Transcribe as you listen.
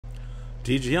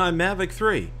DJI Mavic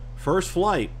 3, first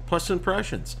flight plus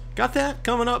impressions. Got that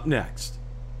coming up next.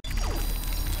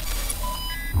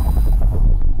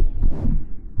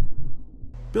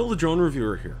 Bill the Drone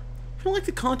Reviewer here. If you like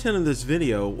the content of this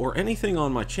video or anything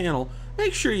on my channel,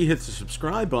 make sure you hit the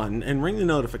subscribe button and ring the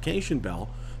notification bell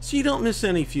so you don't miss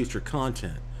any future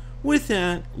content. With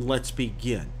that, let's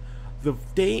begin. The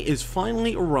day is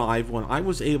finally arrived when I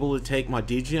was able to take my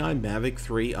DJI Mavic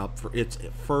 3 up for its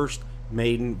first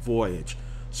maiden voyage.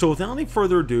 So without any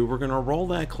further ado, we're going to roll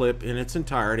that clip in its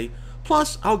entirety,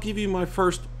 plus I'll give you my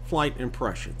first flight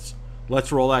impressions.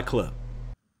 Let's roll that clip.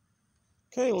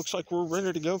 Okay, looks like we're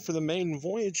ready to go for the maiden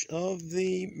voyage of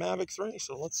the Mavic 3,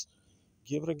 so let's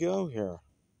give it a go here.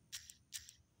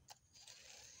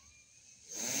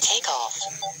 Take off.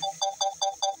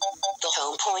 The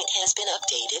home point has been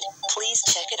updated. Please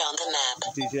check it on the map.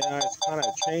 DJI has kind of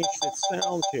changed its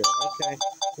sounds here. Okay,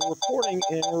 we're recording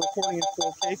in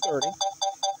 4K 30.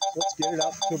 Let's get it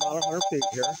up to about 100 feet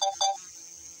here.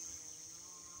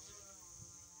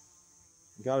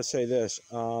 Got to say this,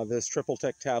 this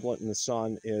Tripltek tablet in the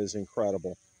sun is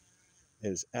incredible. It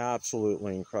is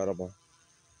absolutely incredible.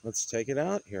 Let's take it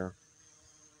out here.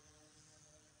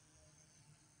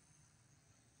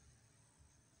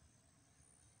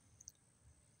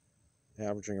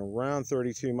 Averaging around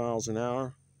 32 miles an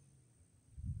hour.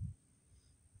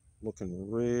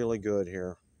 Looking really good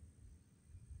here.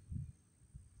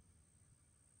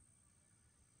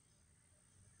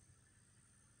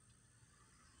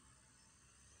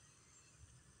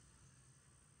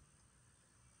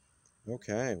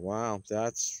 Okay, wow,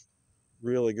 that's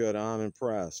really good. I'm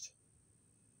impressed.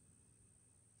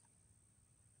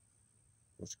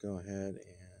 Let's go ahead and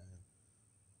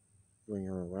bring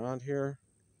her around here.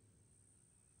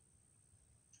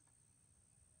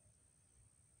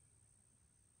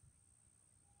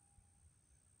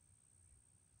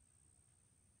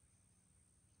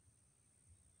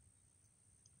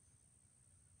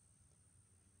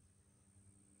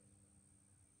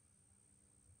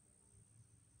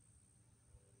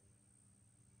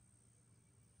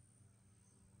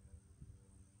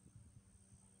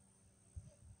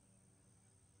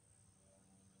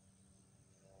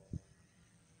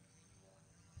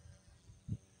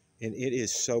 And it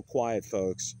is so quiet,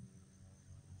 folks.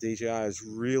 DJI has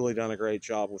really done a great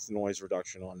job with noise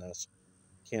reduction on this.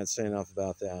 Can't say enough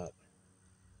about that.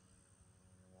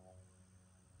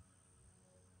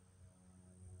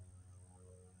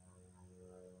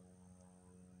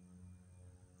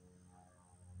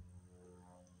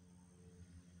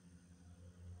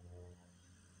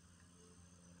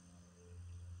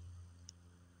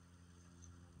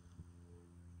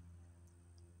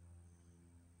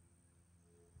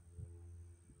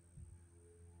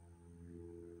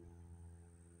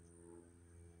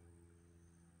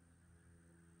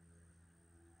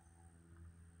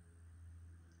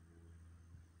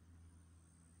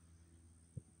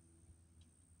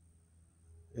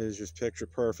 It is just picture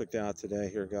perfect out today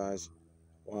here, guys.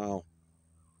 Wow.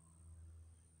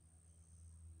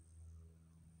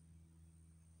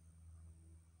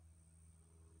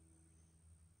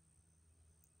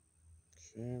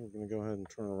 Okay, we're going to go ahead and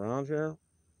turn around here.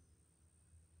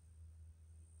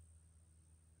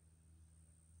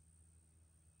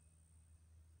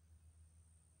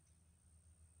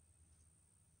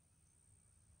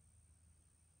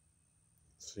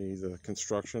 See the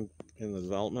construction in the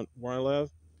development where I live.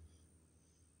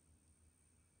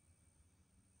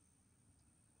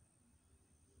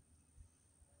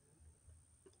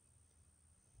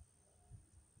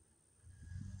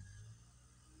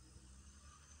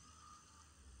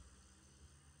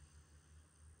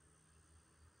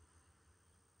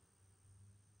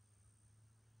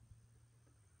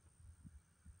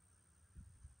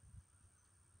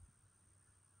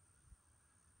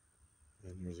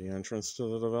 And there's the entrance to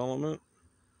the development.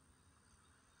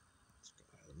 Let's go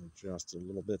ahead and adjust a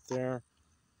little bit there.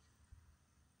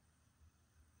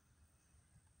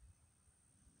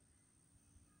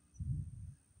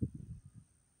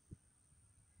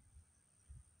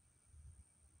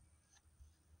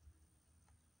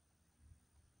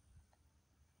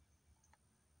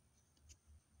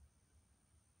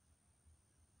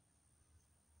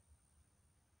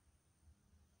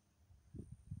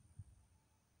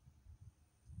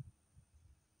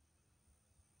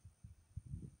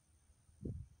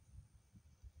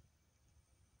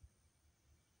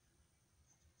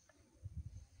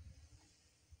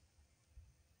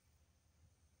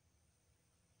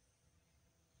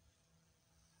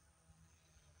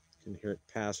 You can hear it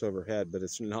pass overhead, but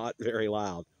it's not very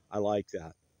loud. I like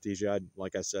that. DJI,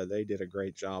 like I said, they did a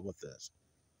great job with this.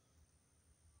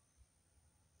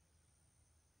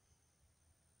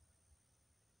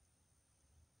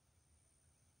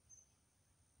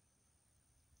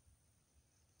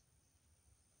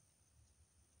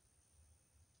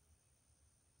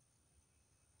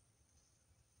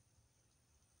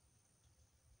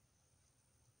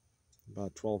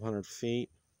 about 1,200 feet.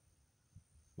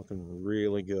 Looking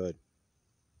really good.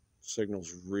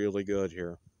 Signal's really good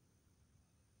here.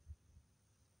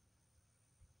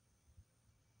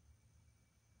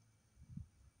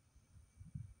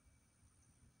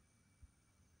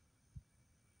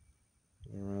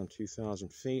 Around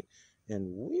 2,000 feet.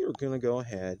 And we are going to go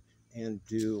ahead and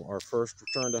do our first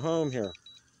return to home here.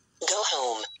 Go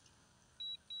home.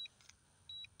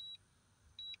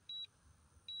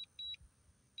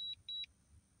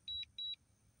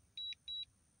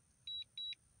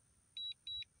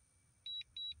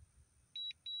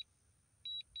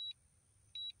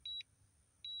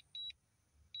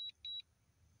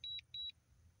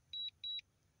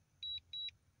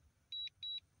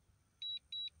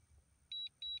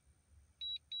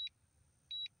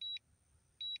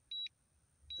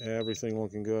 Everything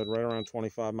looking good, right around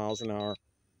 25 miles an hour,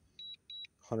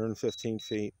 115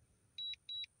 feet.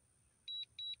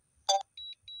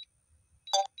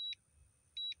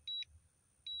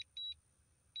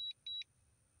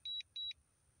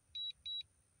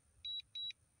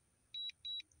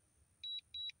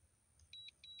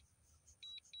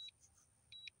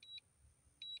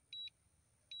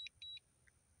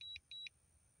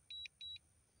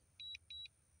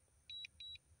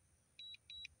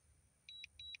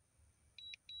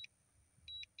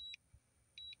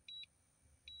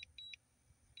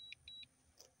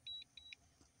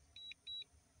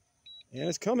 And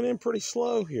it's coming in pretty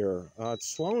slow here.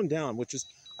 It's slowing down, which is,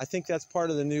 I think that's part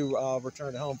of the new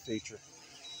return to home feature.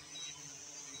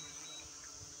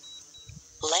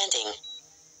 Landing.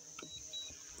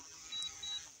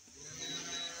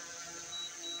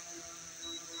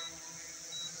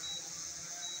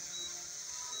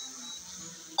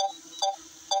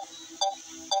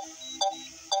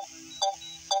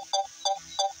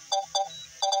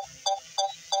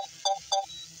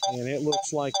 And it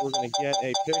looks like we're going to get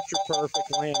a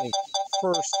picture-perfect landing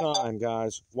first time,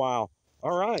 guys. Wow.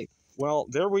 All right. Well,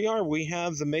 there we are. We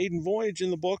have the maiden voyage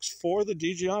in the books for the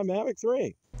DJI Mavic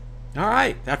 3. All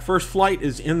right. That first flight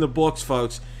is in the books,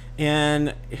 folks.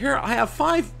 And here I have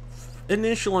 5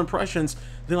 initial impressions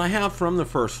that I have from the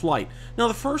first flight. Now,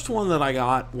 the first one that I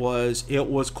got was it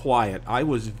was quiet. I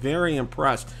was very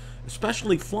impressed,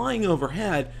 especially flying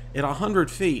overhead at 100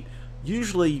 feet.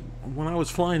 Usually, when I was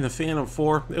flying the Phantom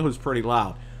 4, it was pretty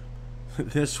loud.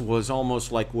 This was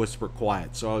almost like whisper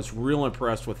quiet, so I was real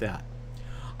impressed with that.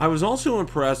 I was also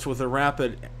impressed with the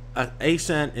rapid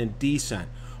ascent and descent.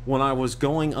 When I was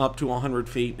going up to 100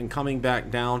 feet and coming back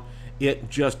down,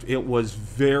 it was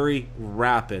very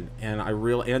rapid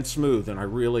and smooth, and I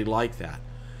really like that.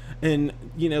 And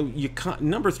you know,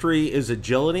 number 3 is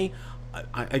agility.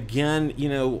 Again, you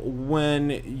know,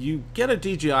 when you get a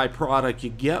DJI product, you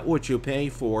get what you pay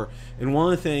for. And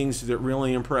one of the things that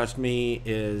really impressed me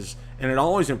is, and it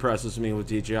always impresses me with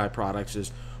DJI products,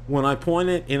 is when I point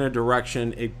it in a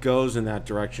direction, it goes in that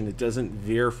direction. It doesn't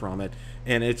veer from it.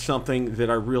 And it's something that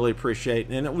I really appreciate.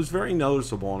 And it was very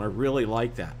noticeable, and I really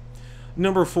like that.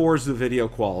 Number 4 is the video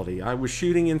quality. I was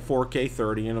shooting in 4K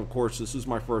 30, and of course, this is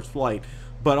my first flight.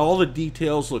 But all the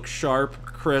details look sharp,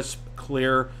 crisp,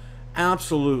 clear.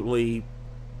 Absolutely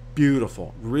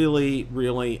beautiful. Really,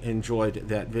 really enjoyed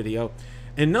that video.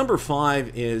 And number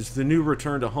 5 is the new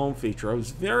return to home feature. I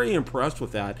was very impressed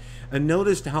with that and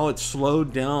noticed how it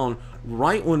slowed down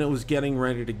right when it was getting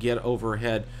ready to get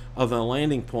overhead of the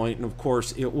landing point. And of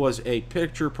course, it was a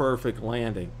picture perfect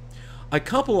landing. A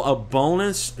couple of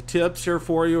bonus tips here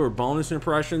for you, or bonus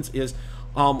impressions, is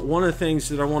one of the things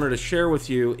that I wanted to share with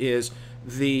you is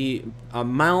the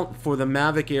mount for the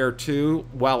Mavic Air 2.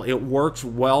 While it works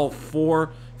well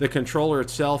for the controller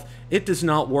itself, it does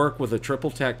not work with a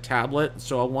Tripltek tablet,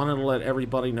 so I wanted to let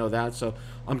everybody know that, so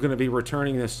I'm going to be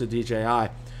returning this to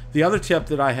DJI. The other tip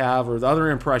that I have, or the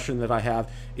other impression that I have,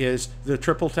 is the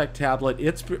Tripltek tablet.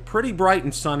 It's pretty bright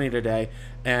and sunny today,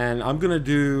 and I'm going to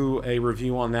do a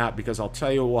review on that because I'll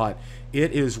tell you what,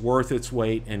 it is worth its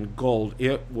weight in gold.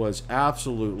 It was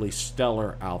absolutely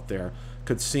stellar out there.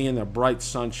 Could see in the bright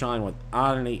sunshine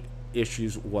without any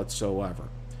issues whatsoever.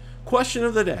 Question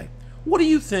of the day. What do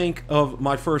you think of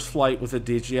my first flight with the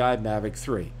DJI Mavic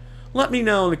 3? Let me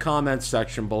know in the comments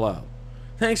section below.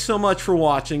 Thanks so much for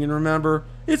watching, and remember,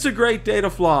 it's a great day to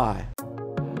fly.